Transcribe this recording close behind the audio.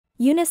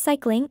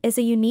Unicycling is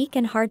a unique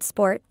and hard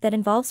sport that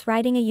involves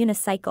riding a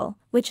unicycle,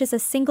 which is a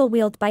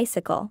single-wheeled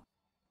bicycle.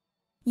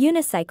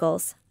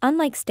 Unicycles,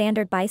 unlike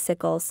standard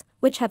bicycles,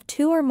 which have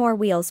two or more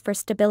wheels for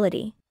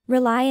stability,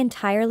 rely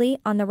entirely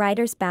on the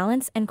rider's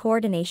balance and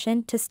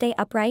coordination to stay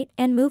upright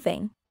and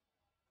moving.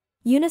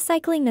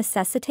 Unicycling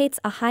necessitates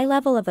a high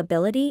level of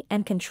ability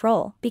and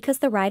control because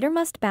the rider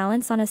must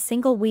balance on a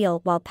single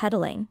wheel while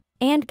pedaling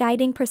and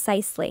guiding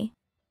precisely.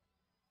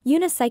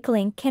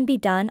 Unicycling can be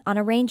done on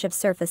a range of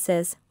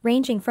surfaces,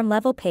 ranging from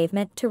level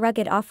pavement to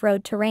rugged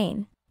off-road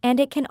terrain, and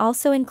it can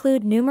also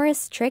include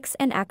numerous tricks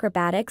and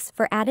acrobatics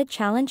for added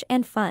challenge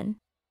and fun.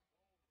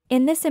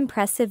 In this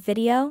impressive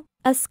video,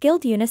 a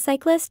skilled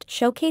unicyclist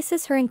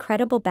showcases her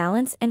incredible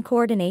balance and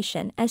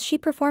coordination as she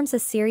performs a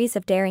series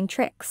of daring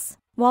tricks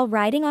while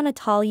riding on a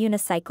tall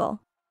unicycle.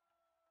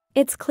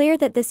 It's clear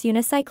that this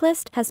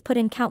unicyclist has put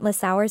in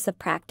countless hours of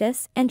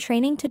practice and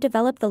training to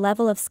develop the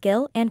level of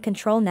skill and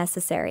control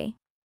necessary.